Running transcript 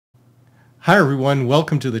Hi everyone,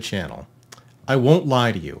 welcome to the channel. I won't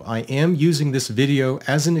lie to you, I am using this video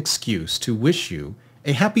as an excuse to wish you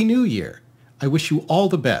a Happy New Year. I wish you all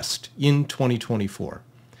the best in 2024.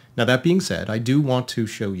 Now that being said, I do want to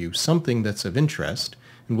show you something that's of interest,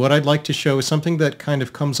 and what I'd like to show is something that kind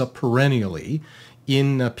of comes up perennially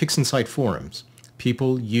in Pixinsight forums.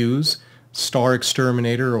 People use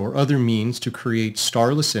StarXTerminator or other means to create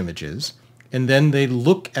starless images, and then they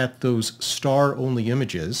look at those star-only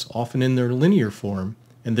images, often in their linear form,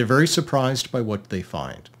 and they're very surprised by what they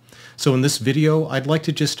find. So in this video, I'd like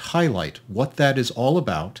to just highlight what that is all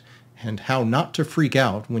about and how not to freak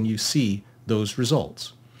out when you see those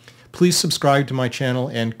results. Please subscribe to my channel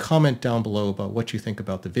and comment down below about what you think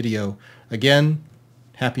about the video. Again,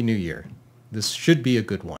 Happy New Year. This should be a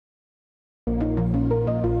good one.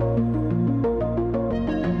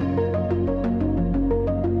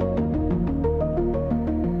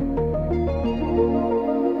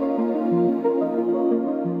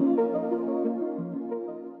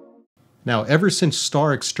 Now, ever since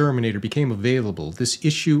StarXTerminator became available, this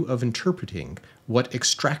issue of interpreting what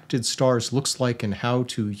extracted stars looks like and how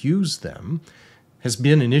to use them has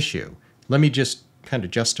been an issue. Let me just kind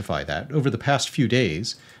of justify that. Over the past few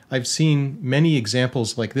days, I've seen many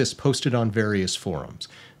examples like this posted on various forums.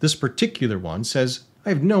 This particular one says, I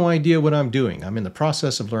have no idea what I'm doing. I'm in the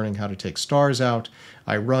process of learning how to take stars out.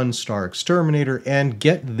 I run StarXTerminator and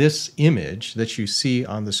get this image that you see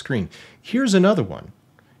on the screen. Here's another one.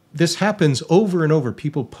 This happens over and over.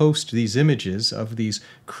 People post these images of these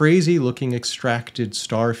crazy looking extracted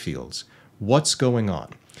star fields. What's going on?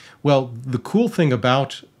 Well, the cool thing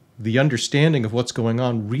about the understanding of what's going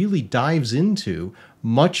on really dives into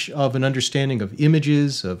much of an understanding of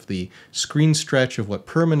images, of the screen stretch, of what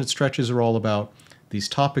permanent stretches are all about. These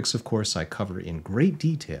topics, of course, I cover in great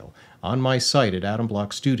detail on my site at Atom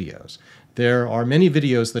Block Studios. There are many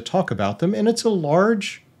videos that talk about them, and it's a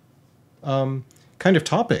large kind of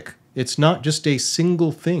topic. It's not just a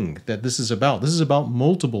single thing that this is about. This is about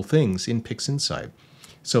multiple things in Pixinsight.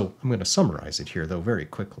 So I'm going to summarize it here, though, very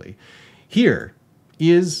quickly. Here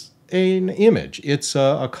is an image. It's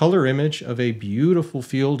a color image of a beautiful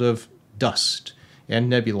field of dust and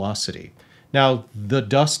nebulosity. Now, the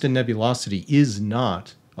dust and nebulosity is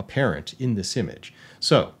not apparent in this image.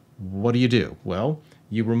 So what do? Well,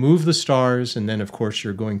 you remove the stars, and then, of course,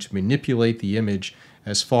 you're going to manipulate the image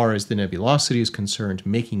as far as the nebulosity is concerned,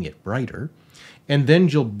 making it brighter. And then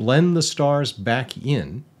you'll blend the stars back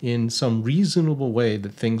in some reasonable way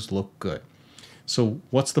that things look good. So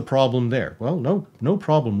what's the problem there? Well, no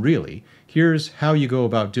problem really. Here's how you go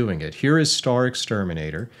about doing it. Here is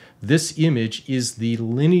StarXTerminator. This image is the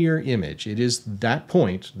linear image. It is that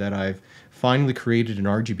point that I've finally created an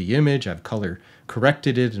RGB image. I've color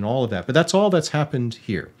corrected it and all of that. But that's all that's happened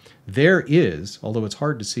here. There is, although it's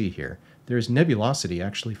hard to see here, there's nebulosity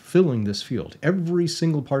actually filling this field. Every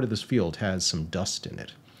single part of this field has some dust in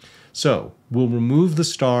it. So we'll remove the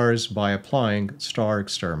stars by applying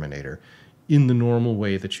StarXTerminator in the normal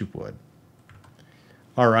way that you would.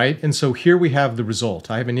 All right, and so here we have the result.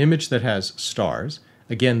 I have an image that has stars.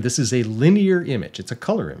 Again, this is a linear image. It's a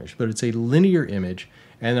color image, but it's a linear image.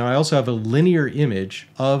 And I also have a linear image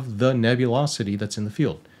of the nebulosity that's in the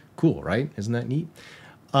field. Cool, right? Isn't that neat?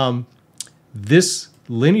 This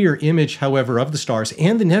linear image, however, of the stars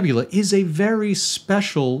and the nebula is a very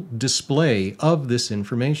special display of this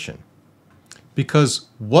information. Because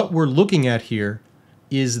what we're looking at here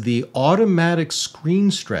is the automatic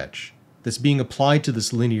screen stretch that's being applied to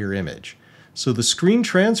this linear image. So the screen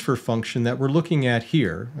transfer function that we're looking at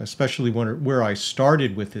here, especially where I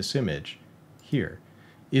started with this image here,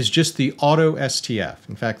 is just the AutoSTF.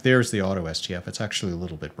 In fact, there's the AutoSTF. It's actually a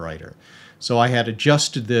little bit brighter. So I had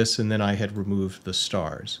adjusted this and then I had removed the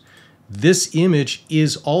stars. This image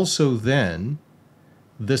is also then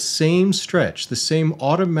the same stretch, the same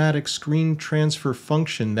automatic screen transfer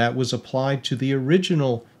function that was applied to the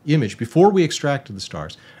original image before we extracted the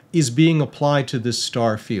stars is being applied to this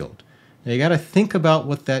star field. Now you got to think about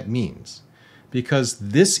what that means, because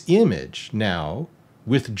this image now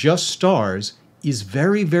with just stars is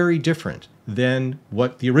very, very different than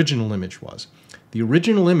what the original image was. The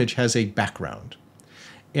original image has a background.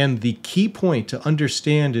 And the key point to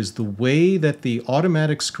understand is the way that the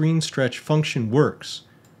automatic screen stretch function works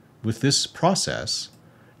with this process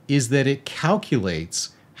is that it calculates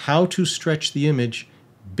how to stretch the image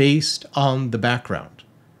based on the background.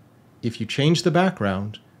 If you change the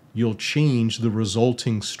background, you'll change the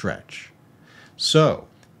resulting stretch. So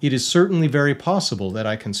it is certainly very possible that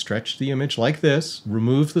I can stretch the image like this,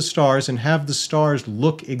 remove the stars, and have the stars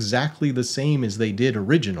look exactly the same as they did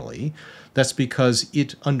originally. That's because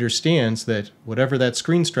it understands that whatever that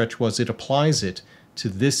screen stretch was, it applies it to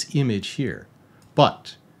this image here.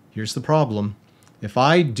 But here's the problem. If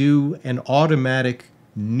I do an automatic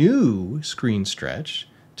new screen stretch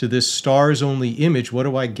to this stars only image, what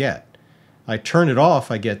do I get? I turn it off,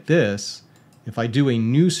 I get this. If I do a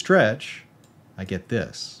new stretch, I get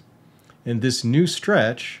this. And this new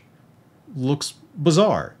stretch looks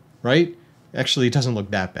bizarre, right? Actually, it doesn't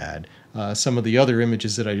look that bad. Some of the other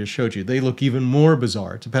images that I just showed you, they look even more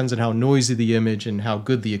bizarre. It depends on how noisy the image and how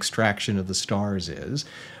good the extraction of the stars is.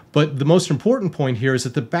 But the most important point here is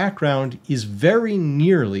that the background is very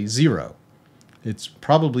nearly zero. It's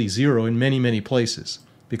probably zero in many, many places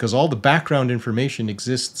because all the background information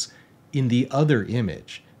exists in the other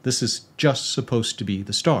image. This is just supposed to be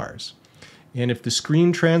the stars. And if the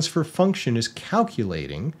screen transfer function is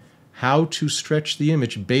calculating how to stretch the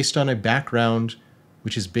image based on a background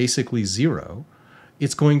which is basically zero,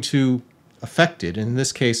 it's going to affect it. In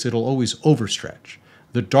this case, it'll always overstretch.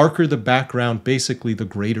 The darker the background, basically the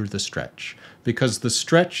greater the stretch, because the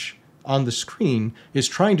stretch on the screen is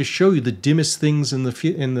trying to show you the dimmest things in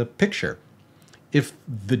the picture. If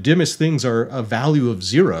the dimmest things are a value of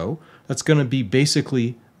 0, that's going to be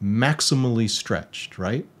basically maximally stretched,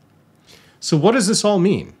 right? So what does this all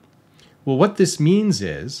mean? Well, what this means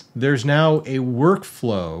is there's now a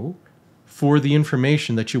workflow for the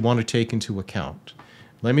information that you want to take into account.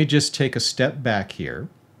 Let me just take a step back here.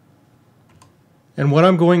 And what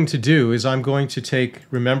I'm going to do is I'm going to take,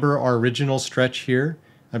 remember our original stretch here?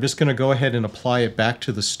 I'm just going to go ahead and apply it back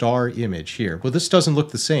to the star image here. Well, this doesn't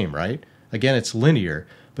look the same, right? Again, it's linear,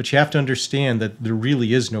 but you have to understand that there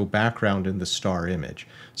really is no background in the star image.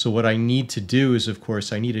 So what I need to do is, of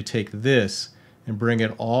course, I need to take this and bring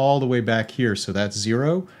it all the way back here. So that's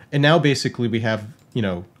 0. And now basically we have,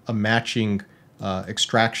 a matching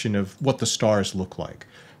extraction of what the stars look like.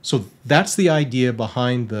 So that's the idea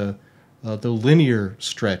behind the linear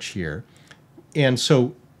stretch here. And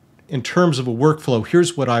so in terms of a workflow,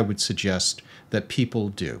 here's what I would suggest that people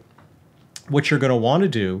do. What you're going to want to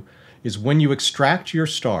do is when you extract your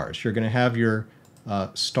stars, you're going to have your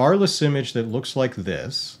starless image that looks like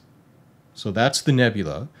this. So that's the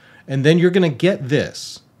nebula. And then you're going to get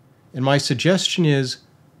this. And my suggestion is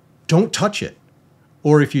don't touch it.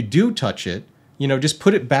 Or if you do touch it, just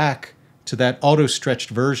put it back to that auto-stretched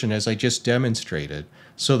version as I just demonstrated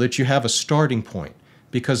so that you have a starting point.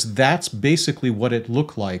 Because that's basically what it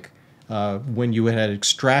looked like when you had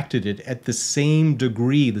extracted it at the same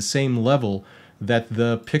degree, the same level that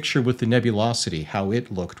the picture with the nebulosity, how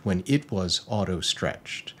it looked when it was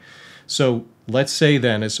auto-stretched. So let's say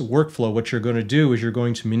then as a workflow, what you're going to do is you're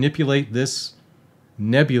going to manipulate this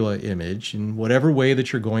nebula image in whatever way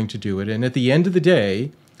that you're going to do it. And at the end of the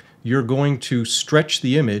day, you're going to stretch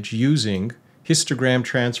the image using histogram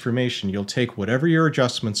transformation. You'll take whatever your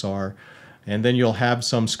adjustments are, and then you'll have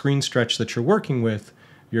some screen stretch that you're working with.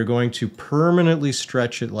 You're going to permanently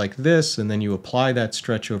stretch it like this, and then you apply that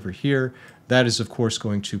stretch over here. That is, of course,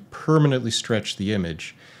 going to permanently stretch the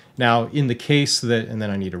image. Now, in the case that, and then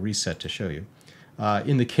I need a reset to show you.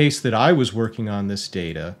 In the case that I was working on this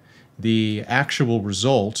data, the actual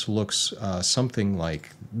result looks something like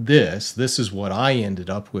this. This is what I ended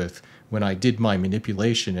up with when I did my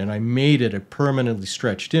manipulation, and I made it a permanently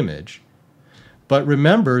stretched image. But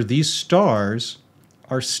remember, these stars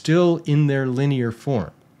are still in their linear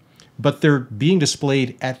form, but they're being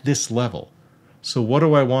displayed at this level. So what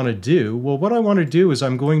do I want to do? Well, what I want to do is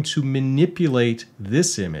I'm going to manipulate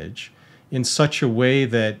this image in such a way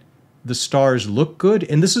that the stars look good,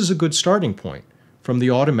 and this is a good starting point from the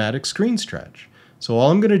automatic screen stretch. So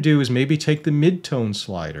all I'm going to do is maybe take the mid-tone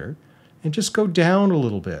slider and just go down a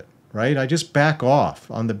little bit, right? I just back off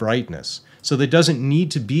on the brightness. So that doesn't need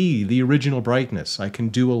to be the original brightness. I can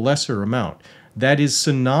do a lesser amount. That is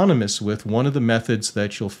synonymous with one of the methods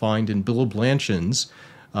that you'll find in Bill Blanchin's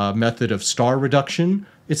method of star reduction.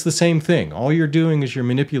 It's the same thing. All you're doing is you're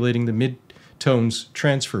manipulating the mid-tones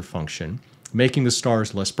transfer function, making the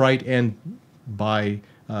stars less bright, and by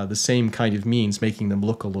the same kind of means making them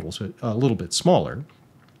look a little bit smaller.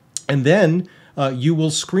 And then you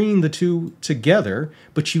will screen the two together,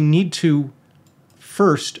 but you need to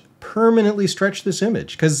first permanently stretch this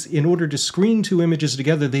image, because in order to screen two images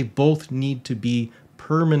together, they both need to be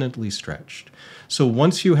permanently stretched. So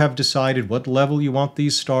once you have decided what level you want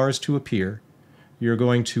these stars to appear, you're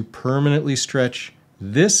going to permanently stretch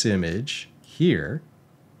this image here,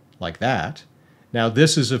 like that. Now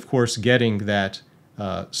this is, of course, getting that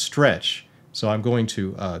stretch. So I'm going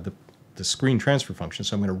to, the the screen transfer function,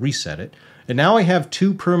 so I'm going to reset it. And now I have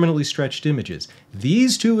two permanently stretched images.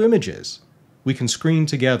 These two images we can screen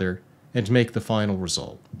together and make the final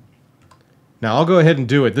result. Now I'll go ahead and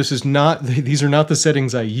do it. These are not the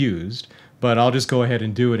settings I used, but I'll just go ahead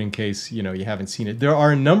and do it in case you haven't seen it. There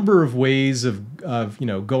are a number of ways of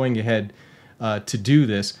going ahead to do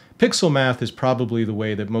this. Pixel math is probably the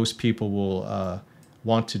way that most people will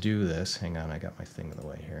want to do this. Hang on, I got my thing in the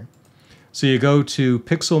way here. So you go to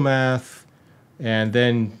Pixel math, and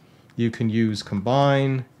then you can use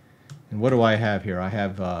combine. And what do I have here? I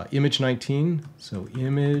have image 19. So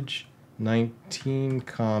image 19,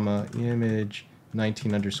 comma, image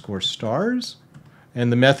 19 underscore stars.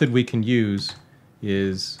 And the method we can use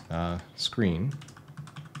is screen,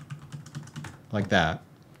 like that.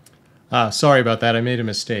 Sorry about that, I made a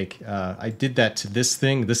mistake. I did that to this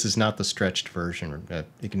thing. This is not the stretched version.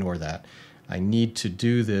 Ignore that. I need to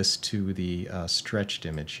do this to the stretched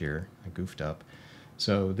image here. I goofed up.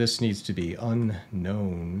 So this needs to be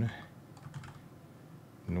unknown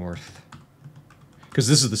north, because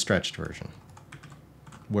this is the stretched version,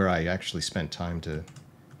 where I actually spent time to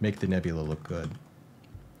make the nebula look good.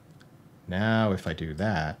 Now if I do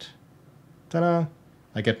that, ta-da!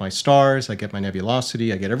 I get my stars, I get my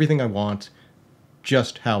nebulosity, I get everything I want,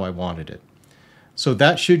 just how I wanted it. So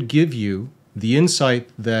that should give you the insight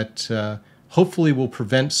that hopefully will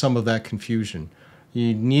prevent some of that confusion.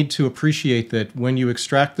 You need to appreciate that when you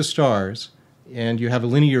extract the stars and you have a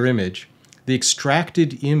linear image, the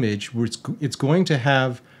extracted image, it's going to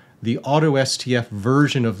have the AutoSTF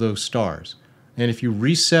version of those stars. And if you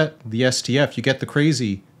reset the STF, you get the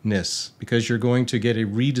craziness, because you're going to get a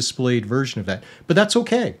redisplayed version of that. But that's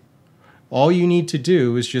okay. All you need to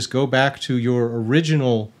do is just go back to your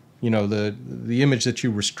original, the image that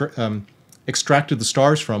you extracted the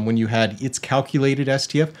stars from when you had its calculated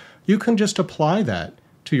STF. You can just apply that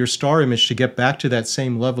to your star image to get back to that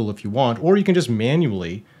same level if you want, or you can just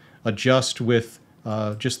manually adjust with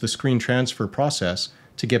just the screen transfer process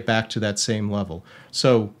to get back to that same level.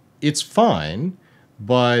 So it's fine,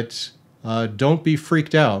 but don't be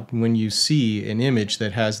freaked out when you see an image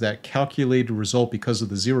that has that calculated result because of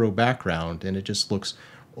the zero background and it just looks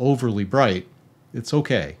overly bright. It's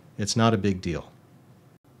okay. It's not a big deal.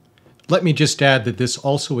 Let me just add that this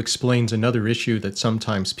also explains another issue that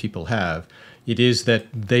sometimes people have. It is that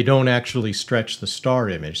they don't actually stretch the star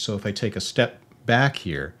image. So if I take a step back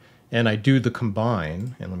here and I do the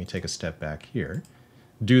combine, and let me take a step back here,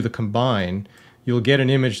 do the combine, you'll get an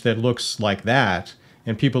image that looks like that.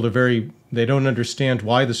 And people they don't understand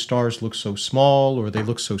why the stars look so small or they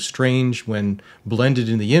look so strange when blended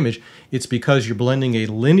in the image. It's because you're blending a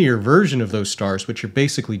linear version of those stars, which are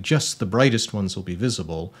basically just the brightest ones will be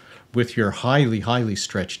visible, with your highly, highly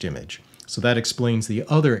stretched image. So that explains the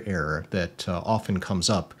other error that often comes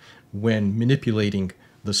up when manipulating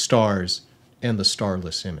the stars and the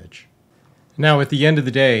starless image. Now, at the end of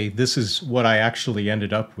the day, this is what I actually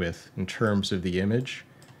ended up with in terms of the image.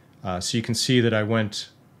 So you can see that I went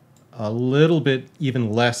a little bit even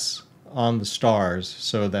less on the stars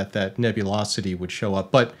so that that nebulosity would show up,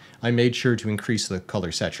 but I made sure to increase the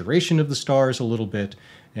color saturation of the stars a little bit,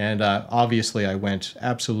 and obviously I went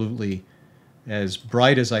absolutely as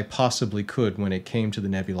bright as I possibly could when it came to the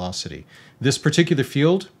nebulosity. This particular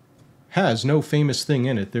field has no famous thing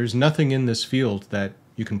in it. There's nothing in this field that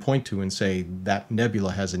you can point to and say that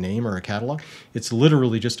nebula has a name or a catalog. It's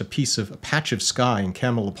literally just a patch of sky in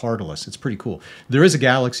Camelopardalis. It's pretty cool. There is a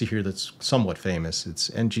galaxy here that's somewhat famous. It's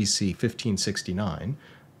NGC 1569,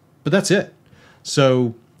 but that's it.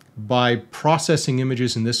 So by processing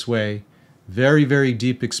images in this way, very, very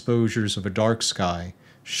deep exposures of a dark sky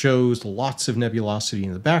shows lots of nebulosity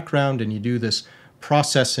in the background, and you do this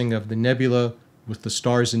processing of the nebula with the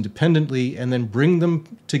stars independently and then bring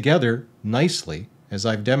them together nicely, as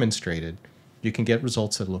I've demonstrated, you can get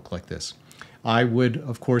results that look like this. I would,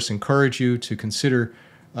 of course, encourage you to consider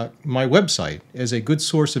my website as a good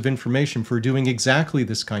source of information for doing exactly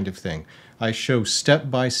this kind of thing. I show step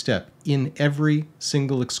by step, in every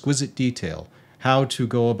single exquisite detail, how to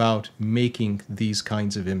go about making these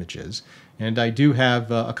kinds of images. And I do have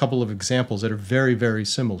a couple of examples that are very, very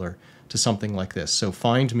similar to something like this. So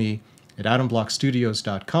find me at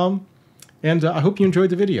atomblockstudios.com, and I hope you enjoyed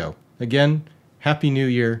the video. Again, Happy New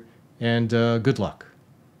Year, and good luck.